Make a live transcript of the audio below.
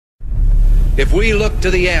if we look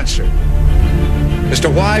to the answer as to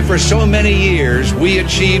why for so many years we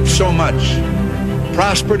achieved so much,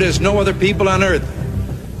 prospered as no other people on earth,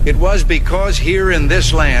 it was because here in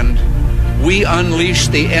this land we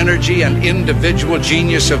unleashed the energy and individual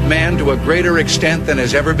genius of man to a greater extent than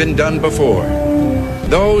has ever been done before.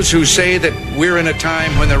 Those who say that we're in a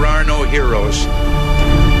time when there are no heroes,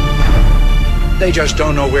 they just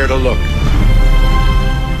don't know where to look.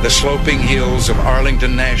 The sloping hills of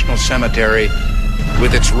Arlington National Cemetery,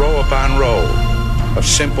 with its row upon row of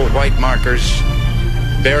simple white markers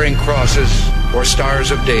bearing crosses or stars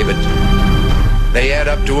of David, they add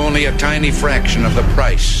up to only a tiny fraction of the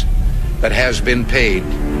price that has been paid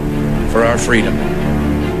for our freedom.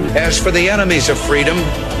 As for the enemies of freedom,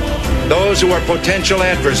 those who are potential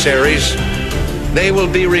adversaries, they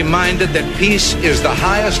will be reminded that peace is the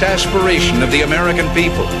highest aspiration of the American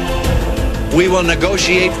people. We will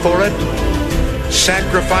negotiate for it,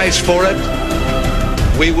 sacrifice for it.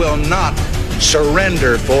 We will not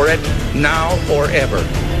surrender for it now or ever.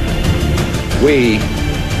 We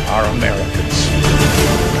are Americans.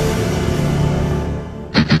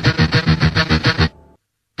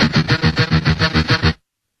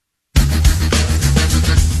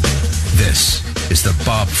 This is the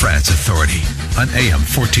Bob Frantz Authority on AM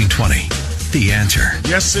 1420. The Answer.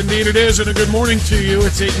 Yes, indeed it is, and a good morning to you.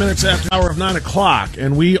 It's 8 minutes after the hour of 9 o'clock,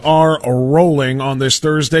 and we are rolling on this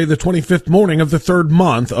Thursday, the 25th morning of the third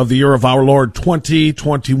month of the year of our Lord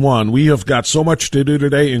 2021. We have got so much to do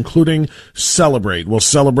today, including celebrate. We'll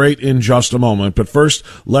celebrate in just a moment, but first,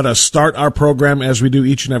 let us start our program as we do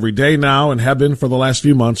each and every day now, and have been for the last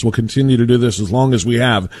few months. We'll continue to do this as long as we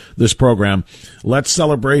have this program. Let's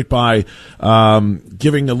celebrate by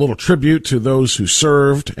giving a little tribute to those who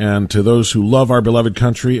served and to those who love our beloved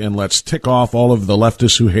country, and let's tick off all of the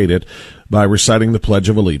leftists who hate it by reciting the Pledge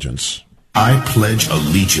of Allegiance. I pledge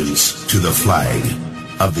allegiance to the flag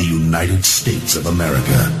of the United States of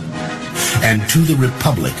America and to the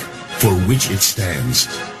republic for which it stands,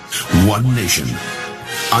 one nation,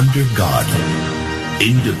 under God,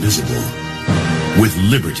 indivisible, with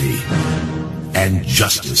liberty and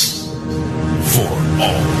justice for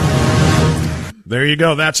all. There you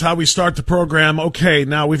go. That's how we start the program. Okay,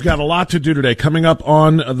 now we've got a lot to do today. Coming up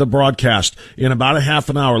on the broadcast in about a half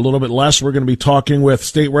an hour, a little bit less, we're going to be talking with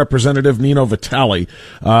State Representative Nino Vitale.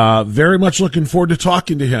 Very much looking forward to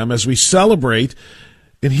talking to him as we celebrate,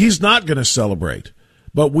 and he's not going to celebrate,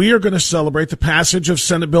 but we are going to celebrate the passage of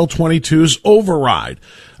Senate Bill 22's override.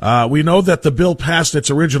 We know that the bill passed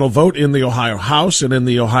its original vote in the Ohio House and in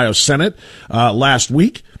the Ohio Senate last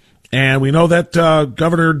week. And we know that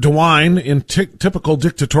Governor DeWine, in typical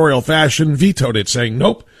dictatorial fashion, vetoed it, saying,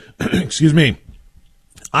 nope, excuse me,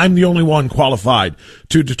 I'm the only one qualified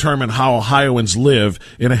to determine how Ohioans live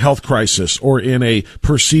in a health crisis or in a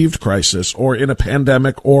perceived crisis or in a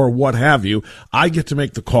pandemic or what have you. I get to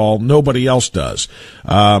make the call. Nobody else does.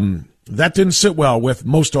 That didn't sit well with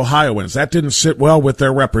most Ohioans. That didn't sit well with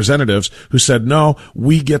their representatives who said, no,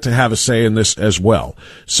 we get to have a say in this as well.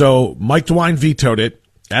 So Mike DeWine vetoed it,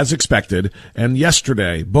 as expected, and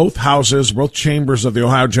yesterday, both houses, both chambers of the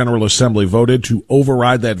Ohio General Assembly voted to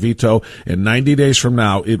override that veto, and 90 days from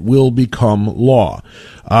now, it will become law.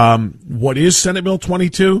 What is Senate Bill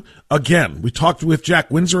 22? Again, we talked with Jack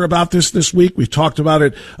Windsor about this week. We talked about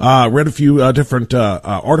it, read a few different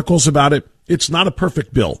articles about it. It's not a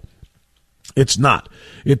perfect bill. It's not.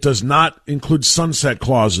 It does not include sunset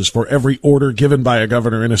clauses for every order given by a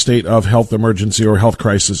governor in a state of health emergency or health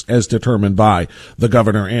crisis as determined by the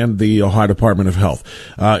governor and the Ohio Department of Health.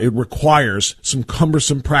 It requires some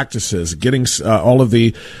cumbersome practices, getting all of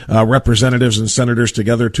the representatives and senators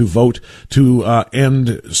together to vote to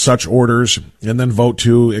end such orders and then vote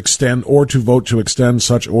to extend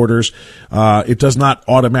such orders. It does not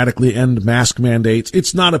automatically end mask mandates.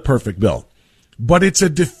 It's not a perfect bill. But it's a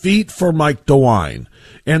defeat for Mike DeWine,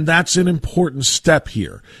 and that's an important step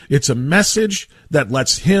here. It's a message that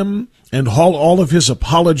lets him and all of his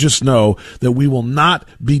apologists know that we will not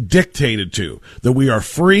be dictated to, that we are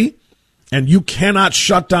free, and you cannot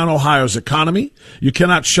shut down Ohio's economy. You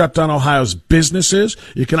cannot shut down Ohio's businesses.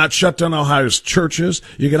 You cannot shut down Ohio's churches.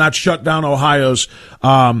 You cannot shut down Ohio's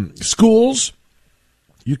schools.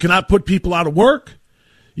 You cannot put people out of work.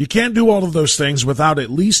 You can't do all of those things without at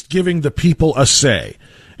least giving the people a say.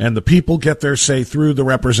 And the people get their say through the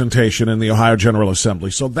representation in the Ohio General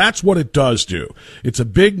Assembly. So that's what it does do. It's a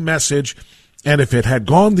big message. And if it had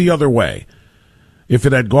gone the other way,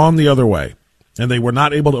 and they were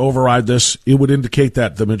not able to override this, it would indicate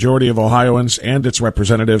that the majority of Ohioans and its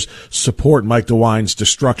representatives support Mike DeWine's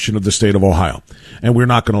destruction of the state of Ohio. And we're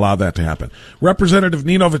not going to allow that to happen. Representative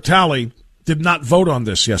Nino Vitale did not vote on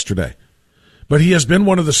this yesterday. But he has been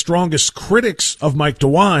one of the strongest critics of Mike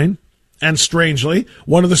DeWine, and strangely,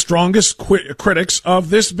 one of the strongest critics of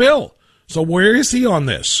this bill. So where is he on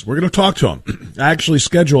this? We're going to talk to him. I actually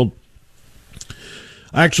scheduled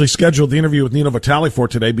the interview with Nino Vitale for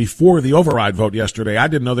today before the override vote yesterday. I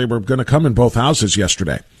didn't know they were going to come in both houses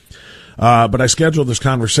yesterday. But I scheduled this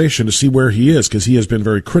conversation to see where he is, because he has been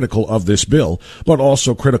very critical of this bill, but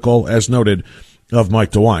also critical, as noted, of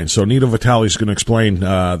Mike DeWine. So Nino Vitale is going to explain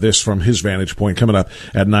this from his vantage point coming up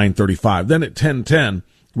at 9:35. Then at 10:10,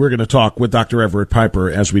 we're going to talk with Dr. Everett Piper,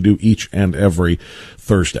 as we do each and every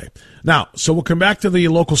Thursday. Now, so we'll come back to the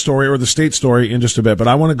local story or the state story in just a bit, but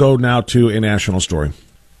I want to go now to a national story.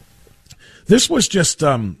 This was just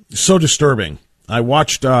so disturbing. I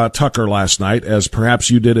watched Tucker last night, as perhaps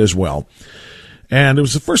you did as well. And it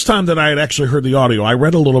was the first time that I had actually heard the audio. I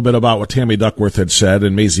read a little bit about what Tammy Duckworth had said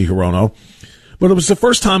and Mazie Hirono, but it was the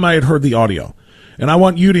first time I had heard the audio. And I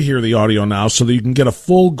want you to hear the audio now so that you can get a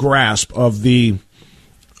full grasp of the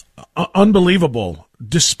unbelievable,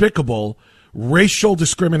 despicable racial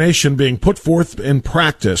discrimination being put forth and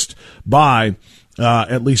practiced by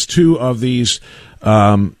at least two of these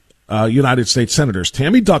United States senators,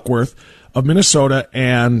 Tammy Duckworth of Minnesota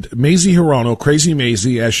and Mazie Hirono, Crazy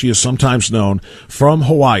Mazie, as she is sometimes known, from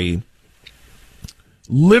Hawaii,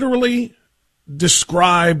 literally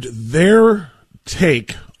described their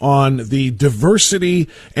take on the diversity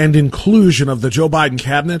and inclusion of the Joe Biden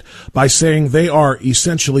cabinet by saying they are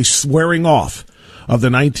essentially swearing off of the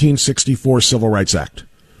 1964 Civil Rights Act.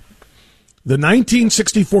 The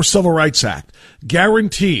 1964 Civil Rights Act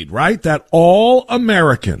guaranteed, right, that all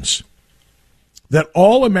Americans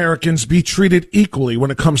be treated equally when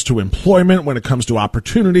it comes to employment, when it comes to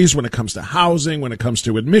opportunities, when it comes to housing, when it comes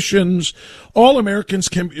to admissions. All Americans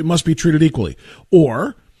must be treated equally.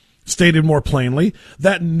 Or, stated more plainly,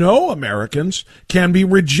 that no Americans can be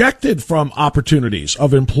rejected from opportunities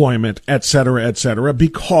of employment, et cetera,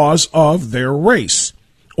 because of their race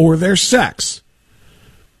or their sex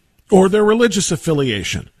or their religious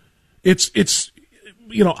affiliation. It's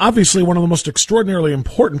obviously one of the most extraordinarily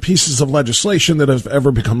important pieces of legislation that have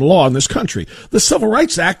ever become law in this country. The Civil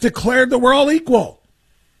Rights Act declared that we're all equal,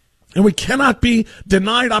 and we cannot be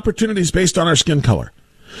denied opportunities based on our skin color.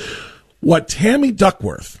 What Tammy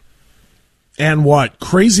Duckworth and what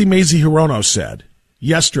Crazy Mazie Hirono said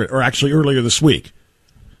yesterday, or actually earlier this week,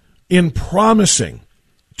 in promising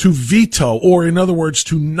to veto, or in other words,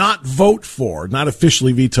 to not vote for, not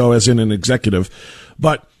officially veto as in an executive,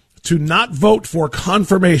 but to not vote for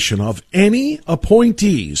confirmation of any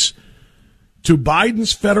appointees to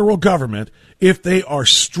Biden's federal government if they are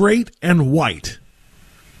straight and white,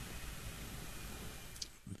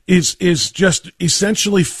 is just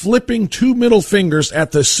essentially flipping two middle fingers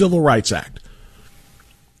at the Civil Rights Act.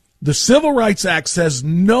 The Civil Rights Act says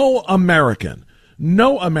no American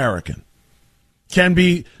can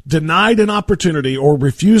be denied an opportunity or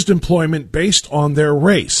refused employment based on their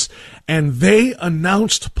race. And they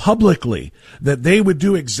announced publicly that they would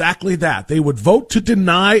do exactly that. They would vote to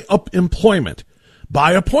deny employment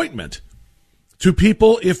by appointment to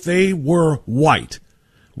people if they were white.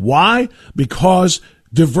 Why? Because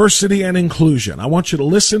diversity and inclusion. I want you to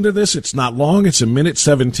listen to this. It's not long. It's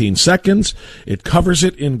 1:17. It covers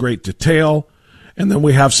it in great detail. And then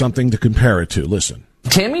we have something to compare it to. Listen.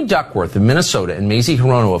 Tammy Duckworth of Minnesota and Mazie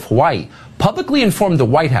Hirono of Hawaii publicly informed the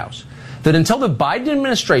White House that until the Biden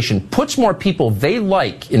administration puts more people they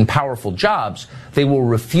like in powerful jobs, they will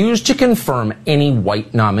refuse to confirm any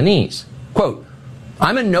white nominees. Quote,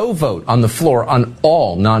 "I'm a no vote on the floor on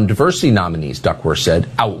all non-diversity nominees," Duckworth said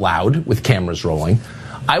out loud with cameras rolling.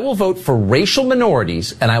 "I will vote for racial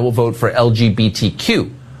minorities and I will vote for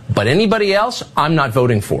LGBTQ, but anybody else I'm not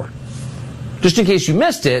voting for." Just in case you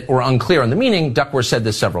missed it or unclear on the meaning, Duckworth said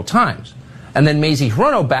this several times. And then Mazie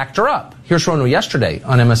Hirono backed her up. Here's Hirono yesterday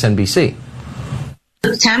on MSNBC.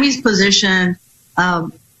 Tammy's position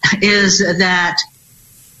is that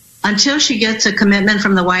until she gets a commitment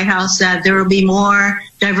from the White House that there will be more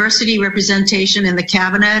diversity representation in the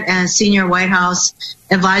cabinet and senior White House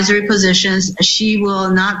advisory positions, she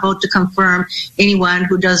will not vote to confirm anyone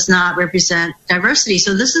who does not represent diversity.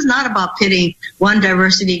 So this is not about pitting one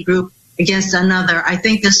diversity group against another. I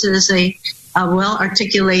think this is a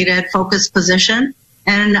well-articulated, focused position,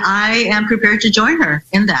 and I am prepared to join her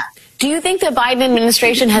in that. Do you think the Biden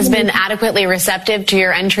administration has been adequately receptive to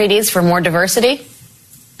your entreaties for more diversity?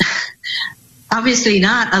 Obviously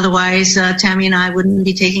not. Otherwise, Tammy and I wouldn't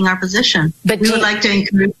be taking our position. But we would like to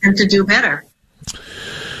encourage them to do better.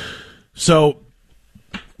 So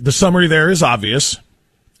the summary there is obvious.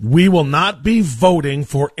 We will not be voting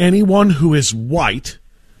for anyone who is white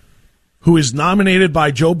who is nominated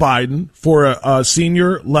by Joe Biden for a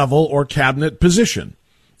senior level or cabinet position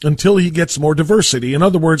until he gets more diversity. In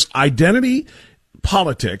other words, identity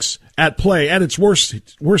politics at play at its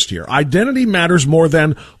worst here. Identity matters more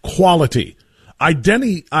than quality.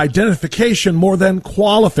 Identification more than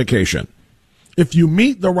qualification. If you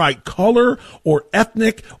meet the right color or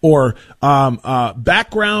ethnic or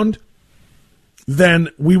background, then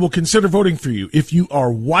we will consider voting for you. If you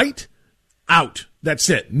are white, out. That's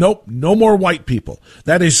it. Nope, no more white people.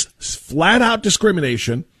 That is flat out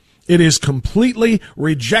discrimination. It is completely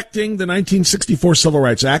rejecting the 1964 Civil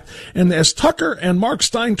Rights Act. And as Tucker and Mark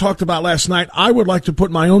Stein talked about last night, I would like to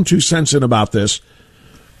put my own 2 cents in about this.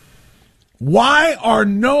 Why are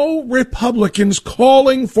no Republicans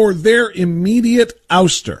calling for their immediate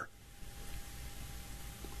ouster?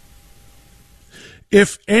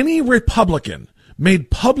 If any Republican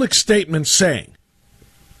made public statements saying,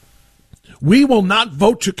 we will not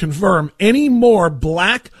vote to confirm any more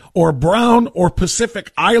black or brown or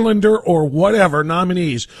Pacific Islander or whatever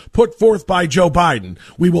nominees put forth by Joe Biden,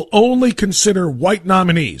 we will only consider white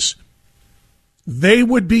nominees, they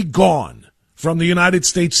would be gone from the United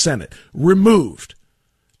States Senate, removed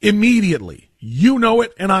immediately. You know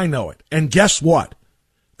it and I know it. And guess what?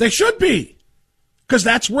 They should be, because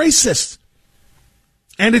that's racist.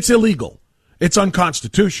 And it's illegal. It's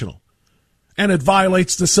unconstitutional. And it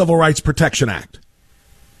violates the Civil Rights Protection Act.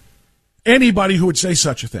 Anybody who would say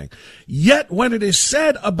such a thing. Yet when it is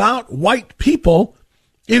said about white people,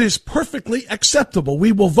 it is perfectly acceptable.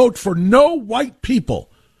 We will vote for no white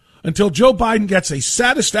people until Joe Biden gets a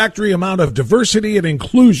satisfactory amount of diversity and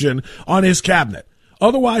inclusion on his cabinet.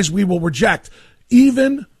 Otherwise, we will reject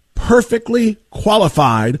even perfectly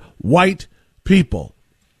qualified white people.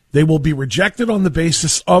 They will be rejected on the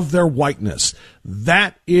basis of their whiteness.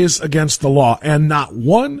 That is against the law. And not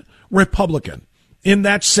one Republican in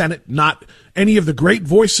that Senate, not any of the great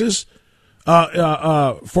voices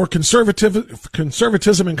for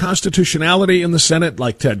conservatism and constitutionality in the Senate,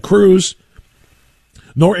 like Ted Cruz,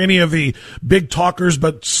 nor any of the big talkers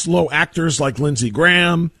but slow actors like Lindsey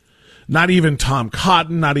Graham, not even Tom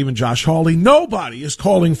Cotton, not even Josh Hawley. Nobody is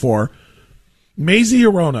calling for Mazie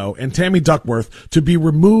Hirono and Tammy Duckworth to be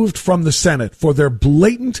removed from the Senate for their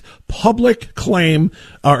blatant public claim,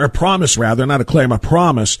 or a promise rather, not a claim, a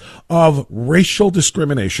promise of racial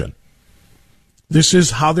discrimination. This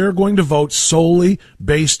is how they're going to vote, solely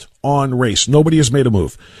based on race. Nobody has made a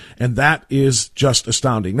move. And that is just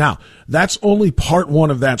astounding. Now, that's only part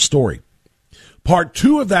 1 of that story. Part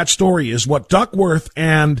 2 of that story is what Duckworth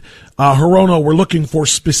and Hirono were looking for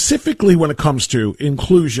specifically when it comes to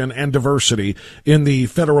inclusion and diversity in the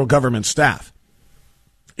federal government staff,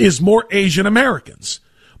 is more Asian Americans.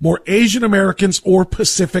 More Asian Americans or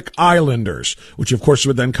Pacific Islanders, which of course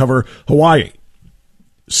would then cover Hawaii.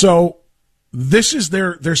 So this is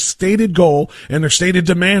their stated goal and their stated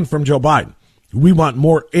demand from Joe Biden. We want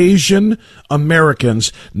more Asian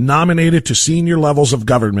Americans nominated to senior levels of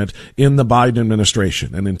government in the Biden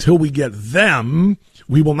administration. And until we get them,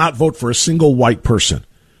 we will not vote for a single white person.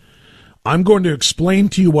 I'm going to explain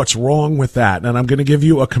to you what's wrong with that, and I'm going to give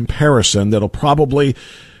you a comparison that'll probably,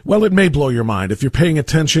 well, it may blow your mind. If you're paying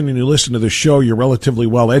attention and you listen to the show, you're relatively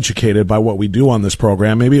well educated by what we do on this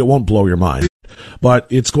program. Maybe it won't blow your mind, but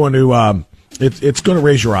it's going to it's going to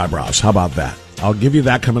raise your eyebrows. How about that? I'll give you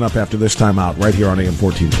that coming up after this time out right here on AM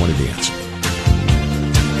 1420 The Answer.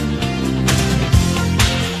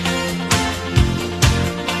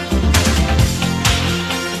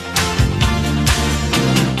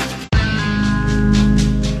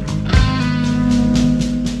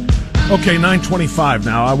 Okay, 9:25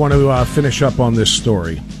 now. I want to finish up on this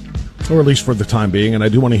story, or at least for the time being, and I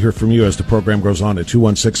do want to hear from you as the program goes on at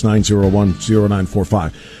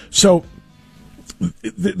 216-901-0945. So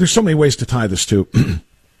there's so many ways to tie this to.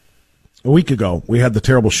 A week ago, we had the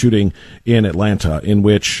terrible shooting in Atlanta in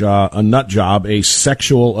which a nut job, a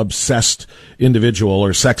sexual obsessed individual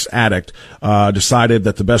or sex addict, decided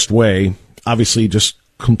that the best way, obviously just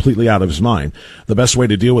completely out of his mind, the best way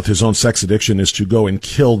to deal with his own sex addiction is to go and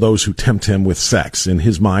kill those who tempt him with sex. In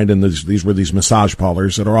his mind, and these were these massage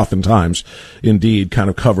parlors that are oftentimes indeed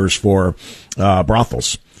kind of covers for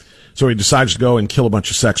brothels. So he decides to go and kill a bunch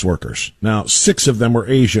of sex workers. Now, 6 of them were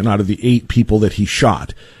Asian out of the 8 people that he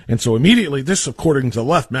shot. And so immediately this, according to the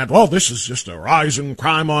left, meant, well, this is just a rise in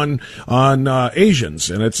crime on Asians.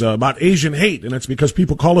 And it's about Asian hate. And it's because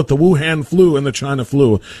people call it the Wuhan flu and the China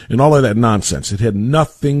flu and all of that nonsense. It had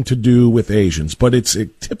nothing to do with Asians. But it's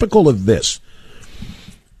typical of this.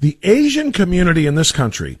 The Asian community in this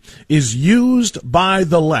country is used by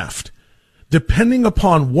the left, depending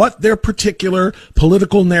upon what their particular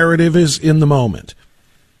political narrative is in the moment.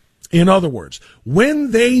 In other words,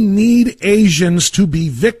 when they need Asians to be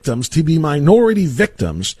victims, to be minority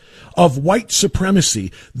victims of white supremacy,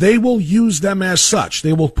 they will use them as such.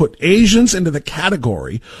 They will put Asians into the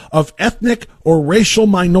category of ethnic or racial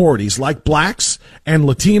minorities like blacks and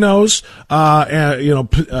Latinos,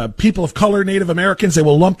 people of color, Native Americans. They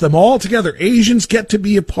will lump them all together. Asians get to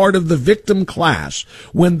be a part of the victim class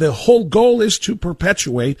when the whole goal is to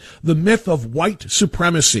perpetuate the myth of white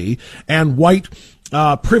supremacy and white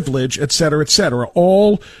privilege, et cetera,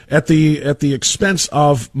 all at the expense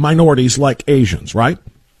of minorities like Asians, right?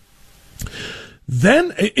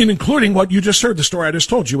 Then, including what you just heard, the story I just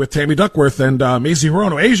told you with Tammy Duckworth and Mazie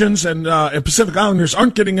Hirono, Asians and Pacific Islanders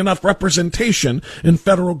aren't getting enough representation in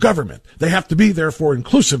federal government. They have to be there for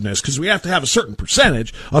inclusiveness because we have to have a certain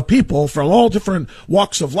percentage of people from all different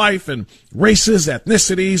walks of life and races,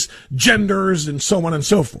 ethnicities, genders, and so on and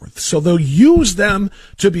so forth. So they'll use them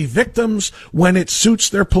to be victims when it suits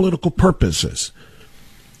their political purposes.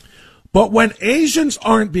 But when Asians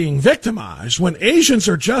aren't being victimized, when Asians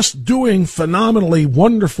are just doing phenomenally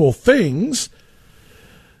wonderful things,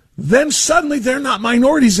 then suddenly they're not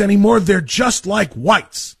minorities anymore. They're just like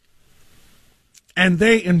whites. And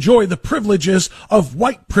they enjoy the privileges of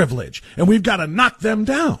white privilege. And we've got to knock them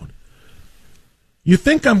down. You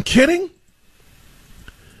think I'm kidding?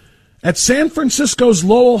 At San Francisco's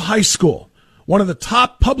Lowell High School, one of the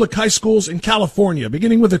top public high schools in California,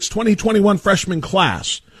 beginning with its 2021 freshman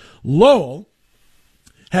class, Lowell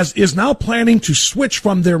is now planning to switch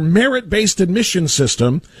from their merit-based admission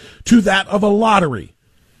system to that of a lottery.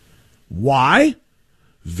 Why?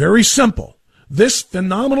 Very simple. This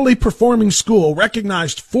phenomenally performing school,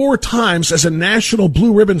 recognized 4 times as a national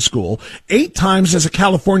blue ribbon school, 8 times as a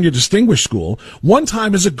California distinguished school, 1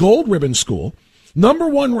 time as a gold ribbon school, number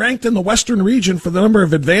 1 ranked in the Western region for the number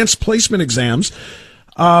of advanced placement exams.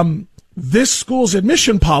 This school's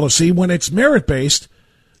admission policy, when it's merit-based,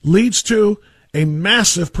 leads to a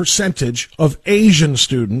massive percentage of Asian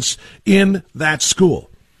students in that school.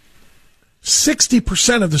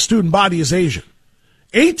 60% of the student body is Asian.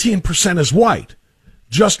 18% is white.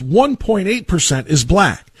 Just 1.8% is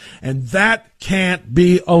black. And that can't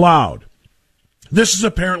be allowed. This is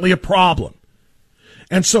apparently a problem.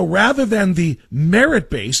 And so rather than the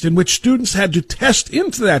merit-based, in which students had to test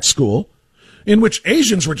into that school, in which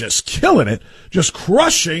Asians were just killing it, just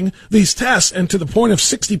crushing these tests, and to the point of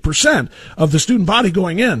 60% of the student body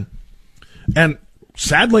going in. And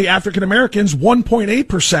sadly, African Americans,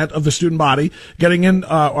 1.8% of the student body getting in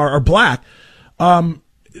are black. The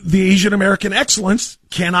Asian American excellence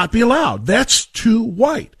cannot be allowed. That's too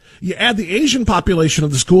white. You add the Asian population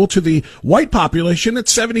of the school to the white population,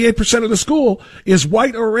 it's 78% of the school is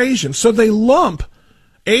white or Asian. So they lump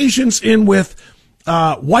Asians in with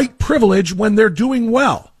white privilege when they're doing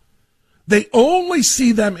well. They only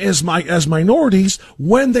see them as minorities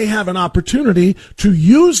when they have an opportunity to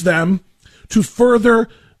use them to further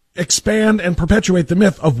expand and perpetuate the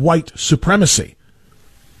myth of white supremacy.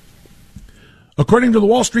 According to the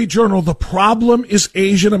Wall Street Journal, the problem is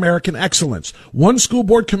Asian American excellence. One school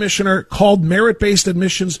board commissioner called merit-based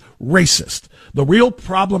admissions racist. The real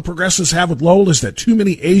problem progressives have with Lowell is that too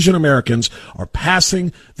many Asian Americans are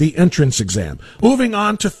passing the entrance exam. Moving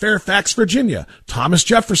on to Fairfax, Virginia, Thomas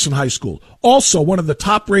Jefferson High School, also one of the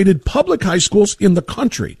top-rated public high schools in the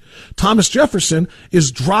country. Thomas Jefferson is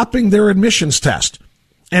dropping their admissions test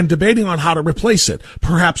and debating on how to replace it,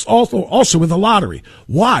 perhaps also with a lottery.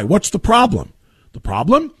 Why? What's the problem? The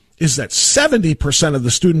problem is that 70% of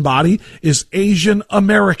the student body is Asian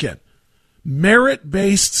American.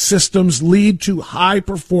 Merit-based systems lead to high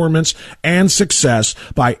performance and success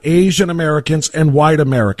by Asian Americans and white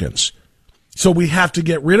Americans. So we have to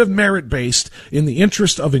get rid of merit-based in the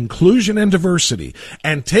interest of inclusion and diversity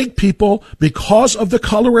and take people because of the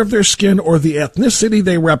color of their skin or the ethnicity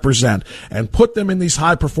they represent and put them in these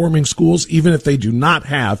high-performing schools even if they do not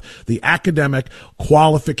have the academic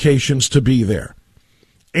qualifications to be there.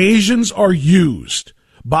 Asians are used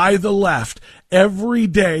by the left every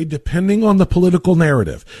day, depending on the political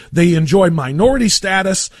narrative. They enjoy minority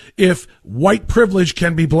status if white privilege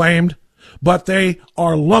can be blamed, but they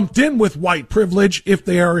are lumped in with white privilege if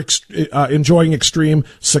they are enjoying extreme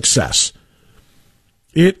success.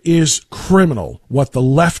 It is criminal what the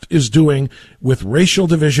left is doing with racial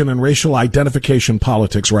division and racial identification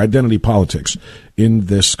politics or identity politics in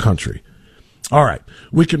this country. All right,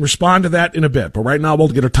 we can respond to that in a bit, but right now we'll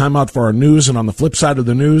get a timeout for our news, and on the flip side of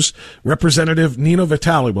the news, Representative Nino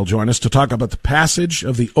Vitale will join us to talk about the passage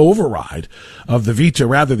of the override of the veto,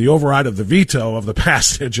 the override of the veto of the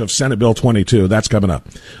passage of Senate Bill 22. That's coming up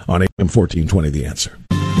on AM 1420, The Answer.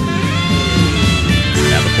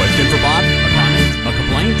 Have a question for Bob? A comment? A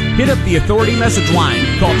complaint? Hit up the Authority message line.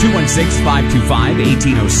 Call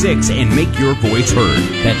 216-525-1806 and make your voice heard.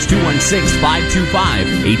 That's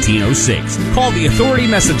 216-525-1806. Call the Authority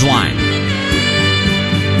message line.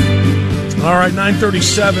 All right,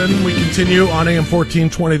 9:37. We continue on AM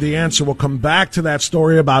 1420. The Answer. We'll come back to that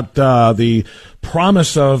story about the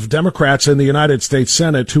promise of Democrats in the United States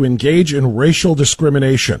Senate to engage in racial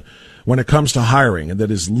discrimination when it comes to hiring, and that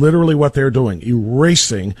is literally what they're doing,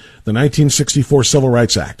 erasing the 1964 Civil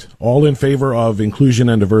Rights Act, all in favor of inclusion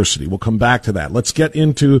and diversity. We'll come back to that. Let's get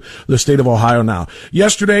into the state of Ohio now.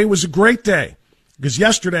 Yesterday was a great day, because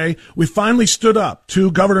yesterday we finally stood up to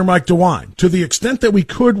Governor Mike DeWine to the extent that we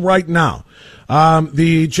could right now.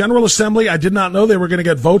 The General Assembly, I did not know they were going to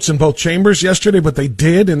get votes in both chambers yesterday, but they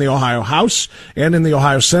did in the Ohio House and in the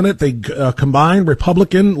Ohio Senate. They combined,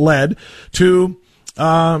 Republican-led, to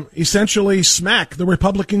essentially smack the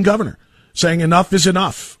Republican governor, saying enough is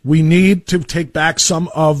enough. We need to take back some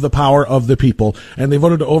of the power of the people. And they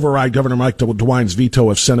voted to override Governor Mike DeWine's veto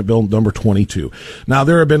of Senate Bill number 22. Now,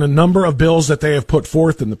 there have been a number of bills that they have put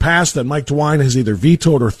forth in the past that Mike DeWine has either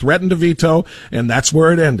vetoed or threatened to veto, and that's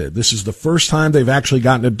where it ended. This is the first time they've actually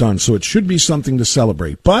gotten it done, so it should be something to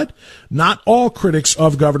celebrate. But not all critics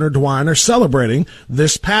of Governor DeWine are celebrating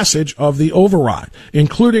this passage of the override,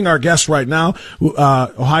 including our guest right now,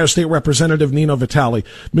 Ohio State Representative Nino Vitale.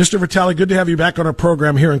 Mr. Vitale, good to have you back on our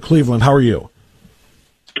program here in Cleveland. How are you?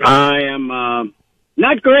 I am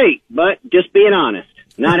not great, but just being honest.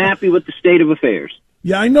 Not happy with the state of affairs.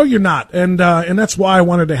 Yeah, I know you're not, and that's why I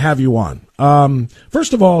wanted to have you on.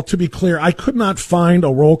 First of all, to be clear, I could not find a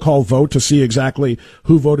roll call vote to see exactly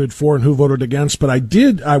who voted for and who voted against, but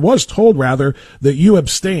I was told, rather, that you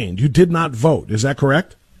abstained. You did not vote. Is that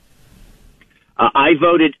correct? I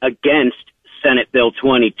voted against Senate Bill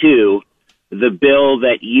 22, the bill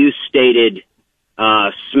that you stated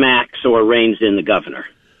smacks or reins in the governor.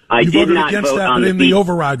 I did not vote on the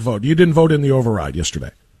override vote. You didn't vote in the override yesterday.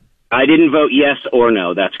 I didn't vote yes or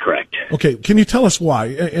no. That's correct. Okay, can you tell us why?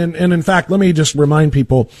 And in fact, let me just remind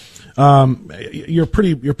people, you're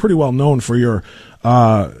pretty well known for your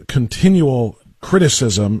continual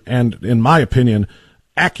criticism and, in my opinion,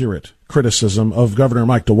 accurate criticism of Governor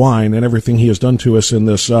Mike DeWine and everything he has done to us in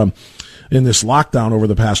this lockdown over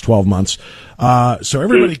the past 12 months. So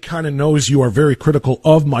everybody kind of knows you are very critical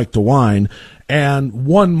of Mike DeWine, and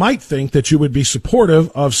one might think that you would be supportive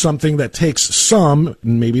of something that takes some,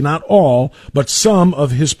 maybe not all, but some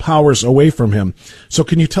of his powers away from him. So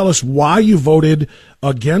can you tell us why you voted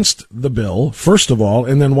against the bill, first of all,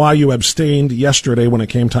 and then why you abstained yesterday when it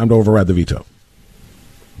came time to override the veto?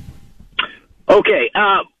 Okay,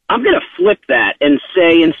 I'm going to flip that and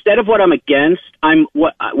say instead of what I'm against, I'm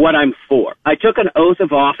what I'm for. I took an oath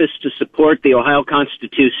of office to support the Ohio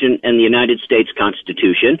Constitution and the United States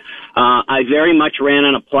Constitution. I very much ran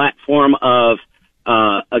on a platform of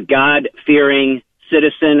a God-fearing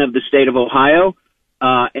citizen of the state of Ohio,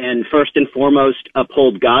 and first and foremost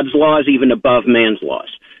uphold God's laws even above man's laws.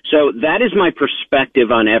 So that is my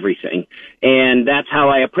perspective on everything, and that's how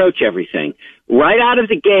I approach everything. Right out of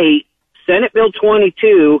the gate, Senate Bill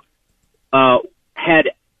 22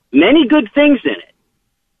 had many good things in it,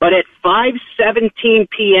 but at 5:17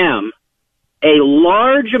 p.m., a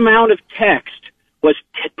large amount of text was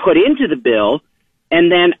put into the bill,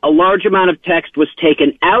 and then a large amount of text was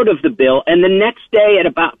taken out of the bill, and the next day at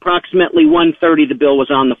about approximately 1:30, the bill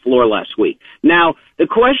was on the floor last week. Now, the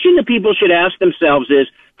question that people should ask themselves is,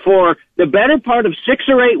 for the better part of 6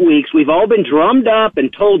 or 8 weeks, we've all been drummed up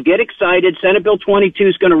and told, get excited, Senate Bill 22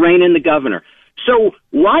 is going to rein in the governor. So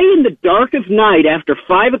why in the dark of night after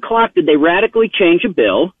 5 o'clock did they radically change a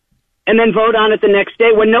bill and then vote on it the next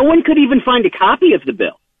day when no one could even find a copy of the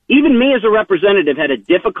bill? Even me as a representative had a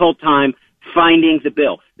difficult time finding the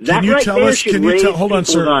bill. Hold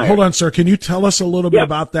on, sir. Can you tell us a little bit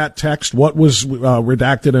about that text? What was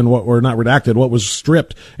redacted and what were not redacted? What was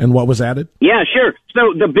stripped and what was added? Yeah, sure.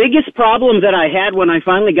 So the biggest problem that I had when I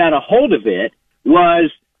finally got a hold of it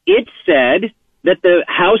was it said that the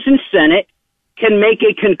House and Senate can make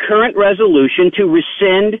a concurrent resolution to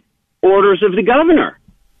rescind orders of the governor.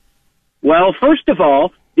 Well, first of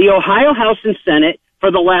all, the Ohio House and Senate for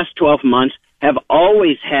the last 12 months have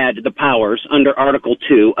always had the powers under Article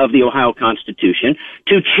 2 of the Ohio Constitution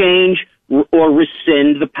to change or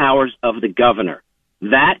rescind the powers of the governor.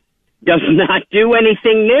 That does not do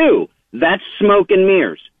anything new. That's smoke and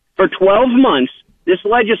mirrors. For 12 months, this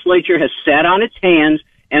legislature has sat on its hands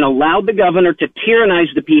and allowed the governor to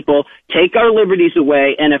tyrannize the people, take our liberties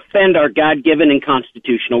away, and offend our God-given and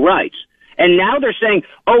constitutional rights. And now they're saying,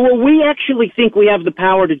 oh, well, we actually think we have the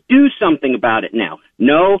power to do something about it now.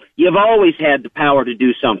 No, you've always had the power to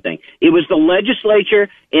do something. It was the legislature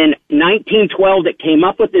in 1912 that came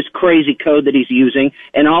up with this crazy code that he's using,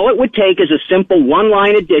 and all it would take is a simple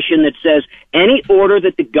one-line addition that says any order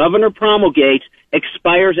that the governor promulgates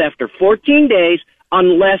expires after 14 days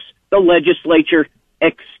unless the legislature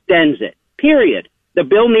extends it. Period. The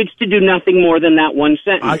bill needs to do nothing more than that one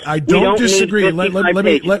sentence. I don't disagree.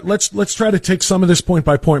 Let's try to take some of this point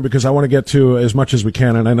by point, because I want to get to as much as we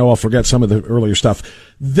can, and I know I'll forget some of the earlier stuff.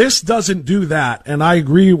 This doesn't do that, and I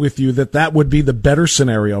agree with you that that would be the better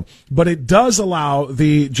scenario, but it does allow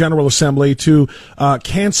the General Assembly to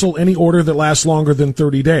cancel any order that lasts longer than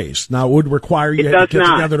 30 days. Now, it would require you to get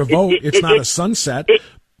together to vote. It's not a sunset.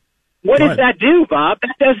 What does that do, Bob?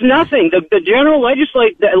 That does nothing. The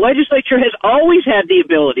legislature has always had the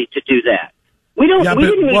ability to do that. We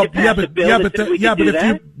didn't need to pass a bill that said we could do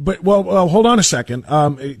that. Hold on a second.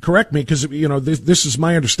 Correct me, because this is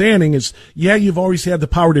my understanding. Is you've always had the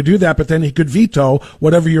power to do that, but then he could veto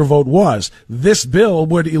whatever your vote was. This bill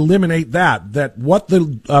would eliminate that. That what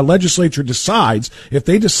the legislature decides, if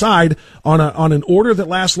they decide on an order that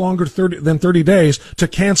lasts longer than 30 days to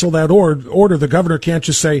cancel that order, the governor can't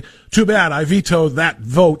just say, "Too bad, I vetoed that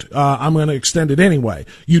vote. I'm going to extend it anyway."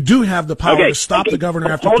 You do have the power to stop the governor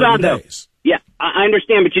after 30 days. Yeah, I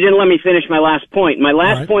understand, but you didn't let me finish my last point. My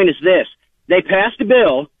last point is this. They passed a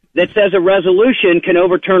bill that says a resolution can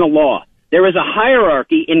overturn a law. There is a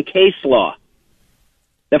hierarchy in case law.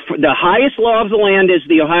 The highest law of the land is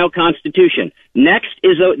the Ohio Constitution. Next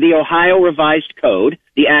is the Ohio Revised Code,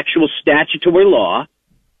 the actual statutory law.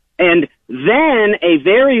 And then a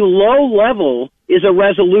very low level is a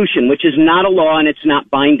resolution, which is not a law and it's not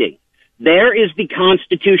binding. There is the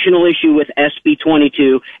constitutional issue with SB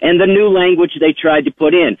 22 and the new language they tried to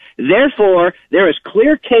put in. Therefore, there is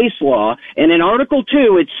clear case law, and in Article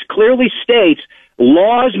 2, it clearly states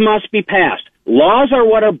laws must be passed. Laws are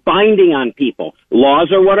what are binding on people.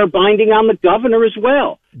 Laws are what are binding on the governor as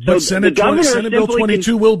well. But Senate Bill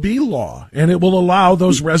 22 will be law, and it will allow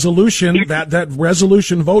those that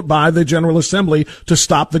resolution vote by the General Assembly to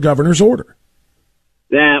stop the governor's order.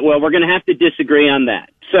 Well, we're going to have to disagree on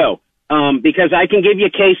that. So, because I can give you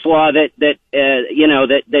case law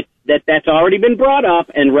that's already been brought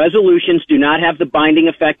up, and resolutions do not have the binding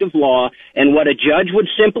effect of law. And what a judge would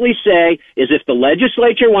simply say is, if the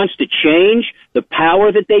legislature wants to change the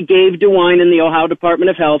power that they gave DeWine and the Ohio Department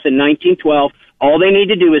of Health in 1912, all they need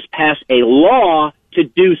to do is pass a law to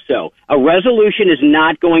do so. A resolution is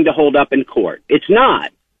not going to hold up in court. It's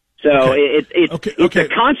not. So it's a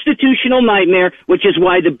constitutional nightmare, which is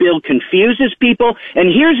why the bill confuses people.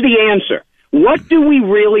 And here's the answer. What do we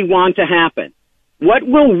really want to happen? What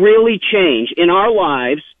will really change in our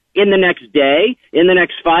lives in the next day, in the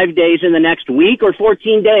next 5 days, in the next week, or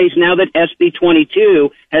 14 days now that SB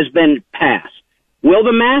 22 has been passed? Will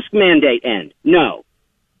the mask mandate end? No.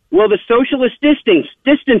 Will the socialist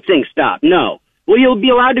distancing stop? No. Will you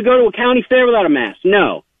be allowed to go to a county fair without a mask?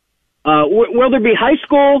 No. Will there be high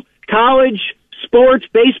school, college, sports,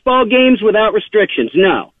 baseball games without restrictions?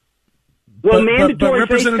 No. Well, mandatory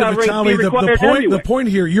Representative face Vitale, be required everywhere. the point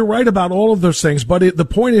here, you're right about all of those things, but the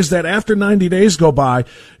point is that after 90 days go by,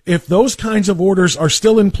 if those kinds of orders are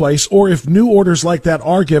still in place, or if new orders like that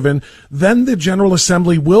are given, then the General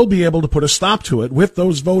Assembly will be able to put a stop to it with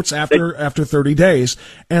those votes after 30 days,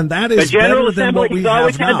 and that is better than what we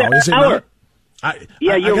have now, is it not? I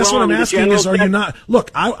guess what I'm asking is, are you not? Look,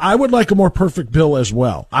 I would like a more perfect bill as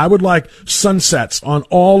well. I would like sunsets on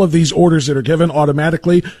all of these orders that are given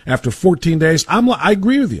automatically after 14 days. I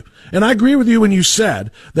agree with you. And I agree with you when you said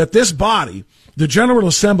that this body, the General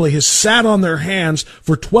Assembly, has sat on their hands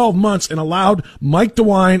for 12 months and allowed Mike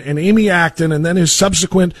DeWine and Amy Acton and then his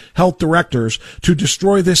subsequent health directors to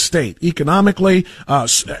destroy this state economically,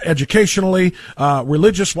 educationally,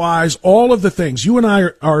 religious-wise, all of the things. You and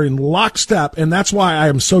I are in lockstep, and that's why I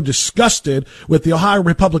am so disgusted with the Ohio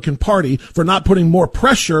Republican Party for not putting more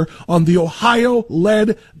pressure on the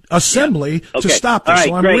Ohio-led Assembly to stop this. Right,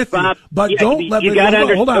 so I'm great, with Bob. you. But don't let me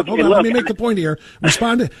hold on. Let me make the point here.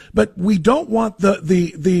 Respond. But we don't want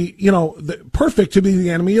the perfect to be the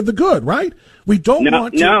enemy of the good, right? We don't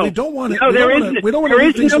want to. We don't want to. We don't want to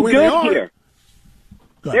leave things the way they are. Here.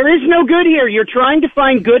 There is no good here. You're trying to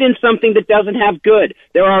find good in something that doesn't have good.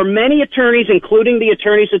 There are many attorneys, including the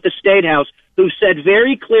attorneys at the State House, who've said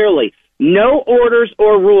very clearly, no orders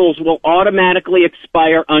or rules will automatically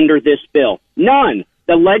expire under this bill. None.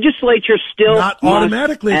 The legislature still not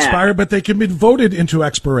automatically expire, but they can be voted into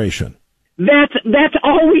expiration. That's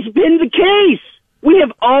always been the case. We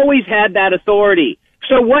have always had that authority.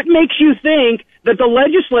 So what makes you think that the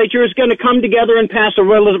legislature is going to come together and pass a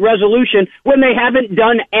resolution when they haven't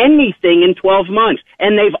done anything in 12 months,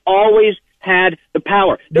 and they've always had the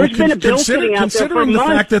power? There's been a bill sitting out there for months. Considering the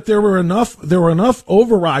fact that there were enough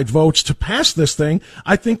override votes to pass this thing,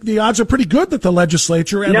 I think the odds are pretty good that the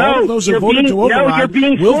legislature and all of those who voted to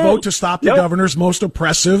override will vote to stop the governor's most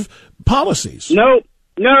oppressive policies. No,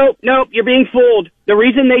 you're being fooled. The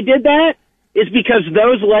reason they did that is because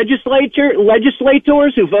those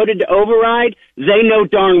legislators who voted to override, they know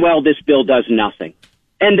darn well this bill does nothing.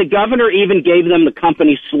 And the governor even gave them the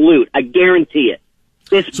company salute. I guarantee it.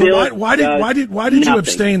 This bill why did you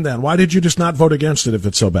abstain then? Why did you just not vote against it if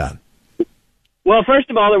it's so bad? Well, first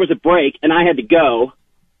of all, there was a break and I had to go.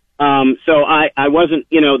 So I wasn't,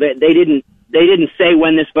 they didn't say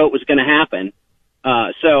when this vote was going to happen.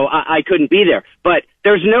 So I couldn't be there. But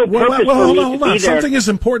there's no purpose for me to be there. Something as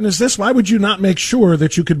important as this, why would you not make sure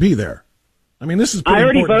that you could be there? I mean, this is a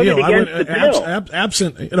pretty important deal. I already voted against the bill.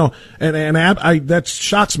 Absent, that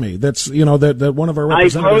shocks me. That's, that one of our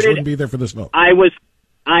representatives wouldn't be there for this vote. I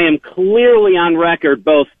am clearly on record,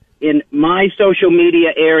 both in my social media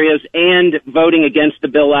areas and voting against the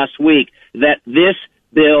bill last week, that this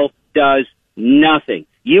bill does nothing.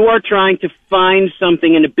 You are trying to find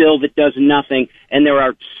something in a bill that does nothing, and there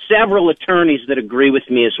are several attorneys that agree with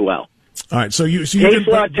me as well. All right, so you're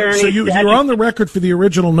on the record for the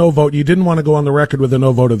original no vote. You didn't want to go on the record with a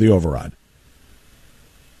no vote of the override.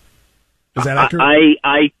 Is that accurate?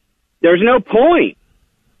 There's no point.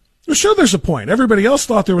 Well, sure, there's a point. Everybody else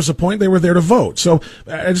thought there was a point. They were there to vote. So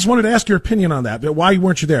I just wanted to ask your opinion on that. Why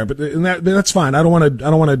weren't you there? But that's fine. I don't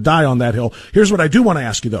want to die on that hill. Here's what I do want to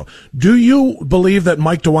ask you though: do you believe that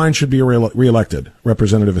Mike DeWine should be reelected,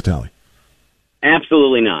 Representative Vitale?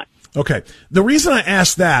 Absolutely not. Okay. The reason I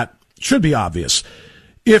ask that should be obvious.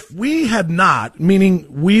 If we had not,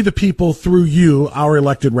 meaning we the people through you, our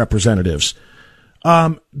elected representatives,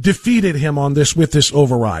 defeated him on this with this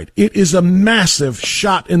override, it is a massive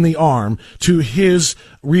shot in the arm to his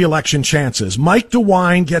reelection chances. Mike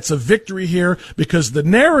DeWine gets a victory here because the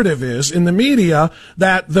narrative is in the media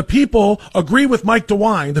that the people agree with Mike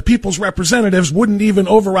DeWine. The people's representatives wouldn't even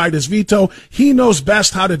override his veto. He knows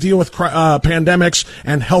best how to deal with pandemics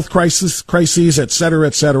and health crises, et cetera,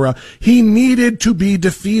 et cetera. He needed to be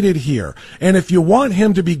defeated here. And if you want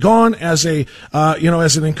him to be gone as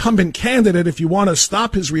as an incumbent candidate, if you want to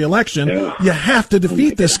stop his reelection, you have to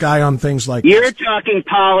defeat this guy on things like this. You're talking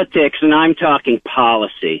politics and I'm talking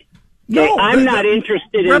policy. No, I'm not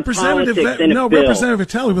interested in politics in a bill. Representative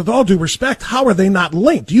Vitale, with all due respect, how are they not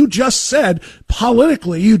linked? You just said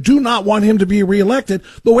politically you do not want him to be reelected.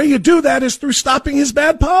 The way you do that is through stopping his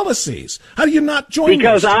bad policies. How do you not join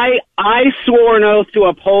Because this? I swore an oath to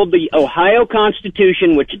uphold the Ohio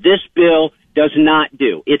Constitution, which this bill does not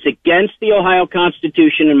do. It's against the Ohio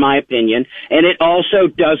Constitution, in my opinion, and it also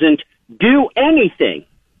doesn't do anything.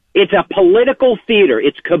 It's a political theater.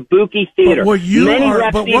 It's kabuki theater. But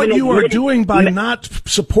what you are doing by not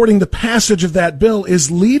supporting the passage of that bill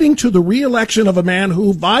is leading to the reelection of a man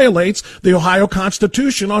who violates the Ohio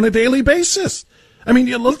Constitution on a daily basis. I mean,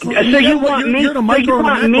 you want me to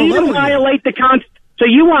violate the Constitution? So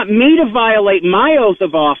you want me to violate my oath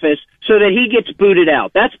of office so that he gets booted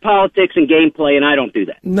out? That's politics and gameplay, and I don't do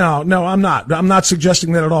that. No, I'm not. I'm not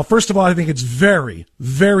suggesting that at all. First of all, I think it's very,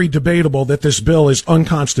 very debatable that this bill is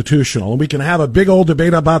unconstitutional, and we can have a big old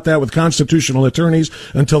debate about that with constitutional attorneys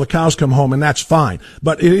until the cows come home, and that's fine.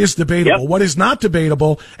 But it is debatable. Yep. What is not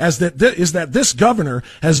debatable is that this governor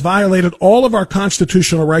has violated all of our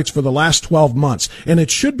constitutional rights for the last 12 months, and it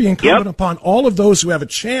should be incumbent upon all of those who have a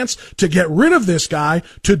chance to get rid of this guy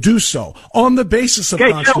to do so on the basis of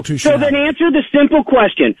constitution. So then answer the simple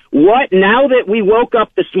question. What, now that we woke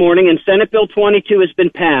up this morning and Senate Bill 22 has been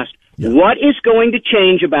passed, what is going to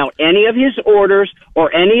change about any of his orders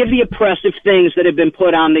or any of the oppressive things that have been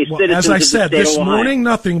put on these citizens as I of said, the state this of Ohio? morning,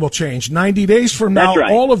 nothing will change. 90 days from now,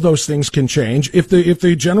 right. All of those things can change if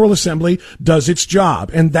the General Assembly does its job.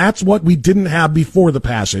 And that's what we didn't have before the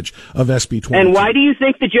passage of SB 22. And why do you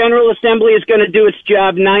think the General Assembly is going to do its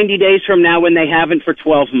job 90 days from now when they haven't for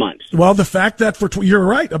 12 months? Well, the fact that you're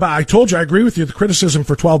right. I told you, I agree with you, the criticism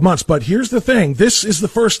for 12 months. But here's the thing. This is the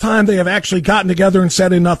first time they have actually gotten together and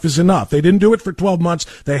said enough is enough. They didn't do it for 12 months.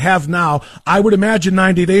 They have now. I would imagine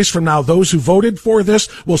 90 days from now, those who voted for this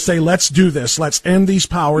will say, let's do this. Let's end these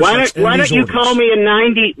powers. Why don't you call me in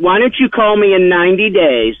 90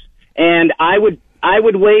 days, and I would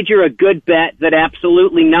wager a good bet that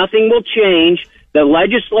absolutely nothing will change The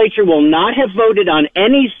legislature will not have voted on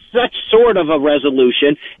any such sort of a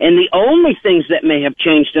resolution, and the only things that may have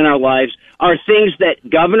changed in our lives are things that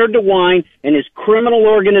Governor DeWine and his criminal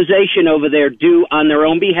organization over there do on their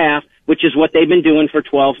own behalf, which is what they've been doing for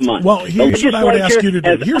 12 months. Well, here's what I would ask you to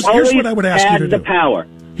do. Here's what I would ask you to do. The power.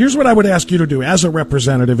 Here's what I would ask you to do as a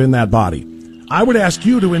representative in that body. I would ask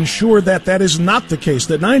you to ensure that that is not the case,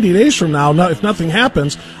 that 90 days from now, if nothing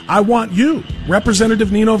happens, I want you, Representative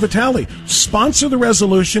Nino Vitale, sponsor the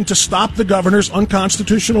resolution to stop the governor's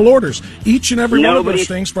unconstitutional orders. Each and every one of those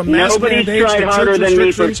things, from mask mandates to church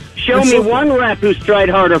restrictions. Show me one rep who's tried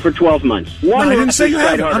harder for 12 months. I didn't say you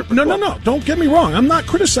haven't. No. Don't get me wrong. I'm not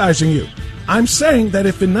criticizing you. I'm saying that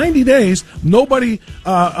if in 90 days nobody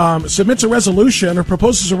submits a resolution or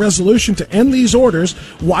proposes a resolution to end these orders,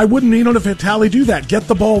 why wouldn't Nino Vitale do that? Get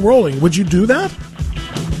the ball rolling. Would you do that?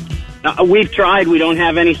 We've tried. We don't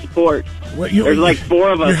have any support. There's like 4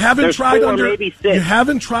 of us. You haven't tried maybe 6. You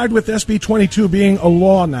haven't tried with SB 22 being a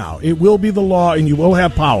law now. It will be the law, and you will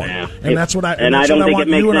have power. Yeah, and that's what I want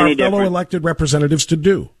you and our fellow elected representatives to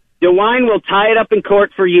do. DeWine will tie it up in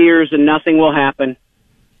court for years, and nothing will happen.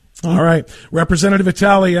 All right. Representative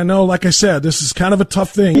Vitale, I know, like I said, this is kind of a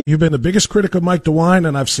tough thing. You've been the biggest critic of Mike DeWine,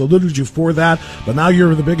 and I've saluted you for that. But now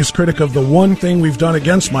you're the biggest critic of the one thing we've done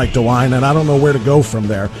against Mike DeWine, and I don't know where to go from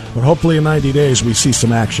there. But hopefully in 90 days we see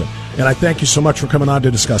some action. And I thank you so much for coming on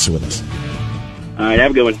to discuss it with us. All right.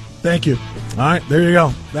 Have a good one. Thank you. All right. There you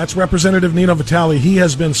go. That's Representative Nino Vitale. He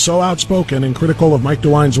has been so outspoken and critical of Mike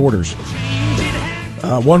DeWine's orders.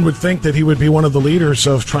 One would think that he would be one of the leaders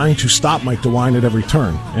of trying to stop Mike DeWine at every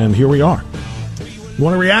turn. And here we are. You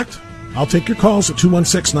want to react? I'll take your calls at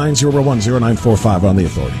 216-901-0945 on The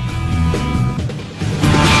Authority.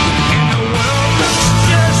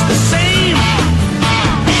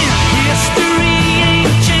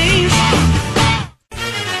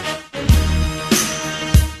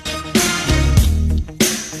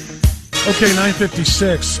 Okay,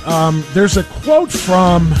 956. There's a quote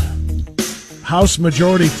from House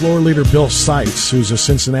Majority Floor Leader Bill Seitz, who's a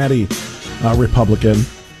Cincinnati Republican,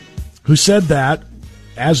 who said that,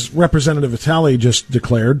 as Representative Vitale just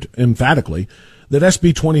declared emphatically, that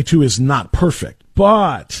SB 22 is not perfect.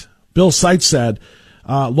 But Bill Seitz said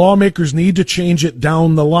lawmakers need to change it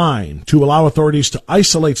down the line to allow authorities to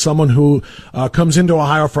isolate someone who comes into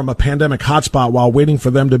Ohio from a pandemic hotspot while waiting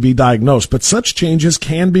for them to be diagnosed. But such changes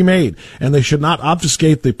can be made, and they should not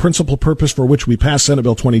obfuscate the principal purpose for which we passed Senate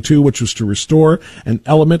Bill 22, which was to restore an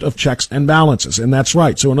element of checks and balances. And that's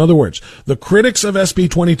right. So in other words, the critics of SB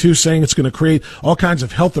 22 saying it's going to create all kinds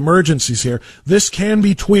of health emergencies here, this can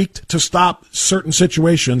be tweaked to stop certain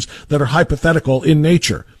situations that are hypothetical in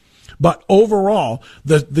nature. But overall,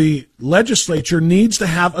 the legislature needs to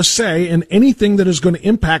have a say in anything that is going to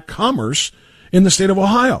impact commerce in the state of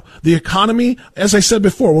Ohio. The economy, as I said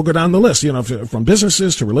before, we'll go down the list, from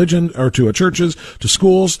businesses to religion or to churches to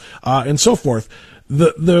schools and so forth.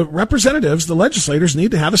 The representatives, the legislators need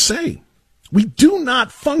to have a say. We do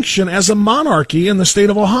not function as a monarchy in the state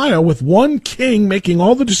of Ohio with one king making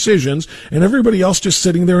all the decisions and everybody else just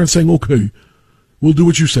sitting there and saying, okay, we'll do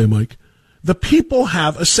what you say, Mike. The people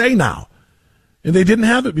have a say now, and they didn't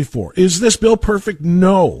have it before. Is this bill perfect?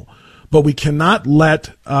 No, but we cannot let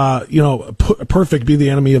perfect be the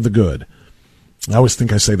enemy of the good. I always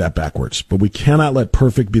think I say that backwards, but we cannot let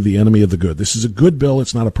perfect be the enemy of the good. This is a good bill.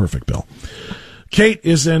 It's not a perfect bill. Kate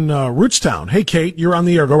is in Rootstown. Hey, Kate, you're on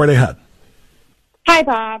the air. Go right ahead. Hi,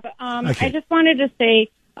 Bob. Hi, Kate. I just wanted to say,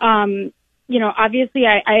 obviously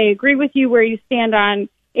I agree with you where you stand on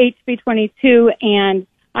HB 22, and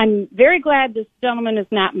I'm very glad this gentleman is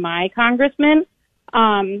not my congressman.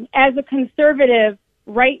 As a conservative,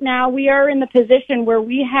 right now we are in the position where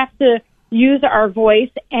we have to use our voice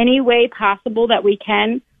any way possible that we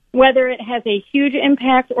can, whether it has a huge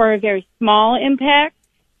impact or a very small impact.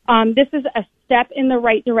 This is a step in the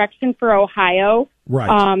right direction for Ohio. Right.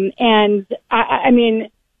 And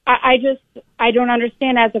I don't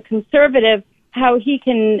understand as a conservative how he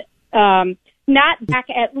can not back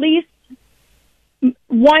at least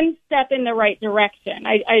one step in the right direction.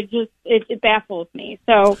 It baffles me.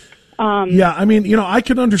 So, I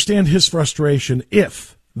can understand his frustration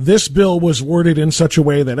if this bill was worded in such a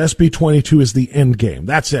way that SB 22 is the end game.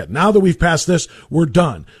 That's it. Now that we've passed this, we're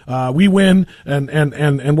done. We win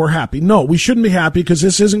and we're happy. No, we shouldn't be happy because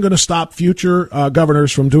this isn't going to stop future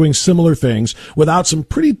governors from doing similar things without some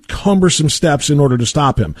pretty cumbersome steps in order to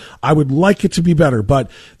stop him. I would like it to be better,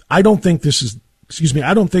 but I don't think this is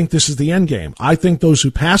I don't think this is the end game. I think those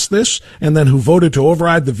who passed this and then who voted to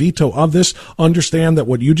override the veto of this understand that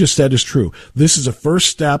what you just said is true. This is a first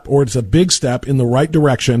step, or it's a big step in the right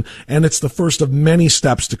direction, and it's the first of many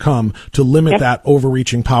steps to come to limit that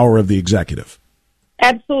overreaching power of the executive.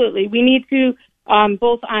 Absolutely. We need to,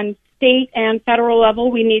 both on state and federal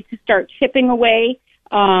level, we need to start chipping away,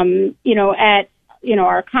 at,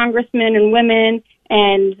 our congressmen and women,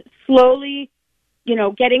 and slowly,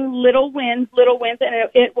 getting little wins, and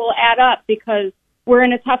it will add up, because we're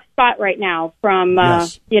in a tough spot right now from,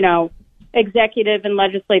 executive and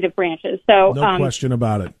legislative branches. So no question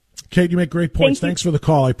about it. Kate, you make great points. Thanks for the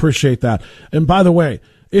call. I appreciate that. And by the way,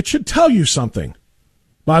 it should tell you something.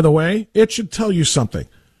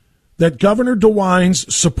 That Governor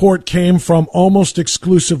DeWine's support came from almost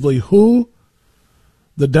exclusively who?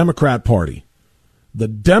 The Democrat Party. The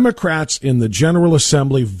Democrats in the General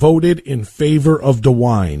Assembly voted in favor of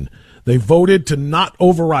DeWine. They voted to not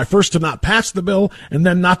override, first to not pass the bill, and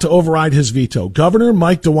then not to override his veto. Governor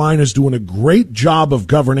Mike DeWine is doing a great job of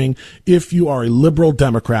governing if you are a liberal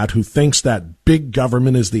Democrat who thinks that big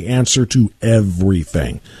government is the answer to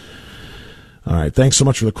everything. All right, thanks so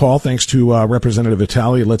much for the call. Thanks to Representative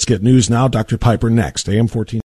Vitale. Let's get news now. Dr. Piper next, AM 14.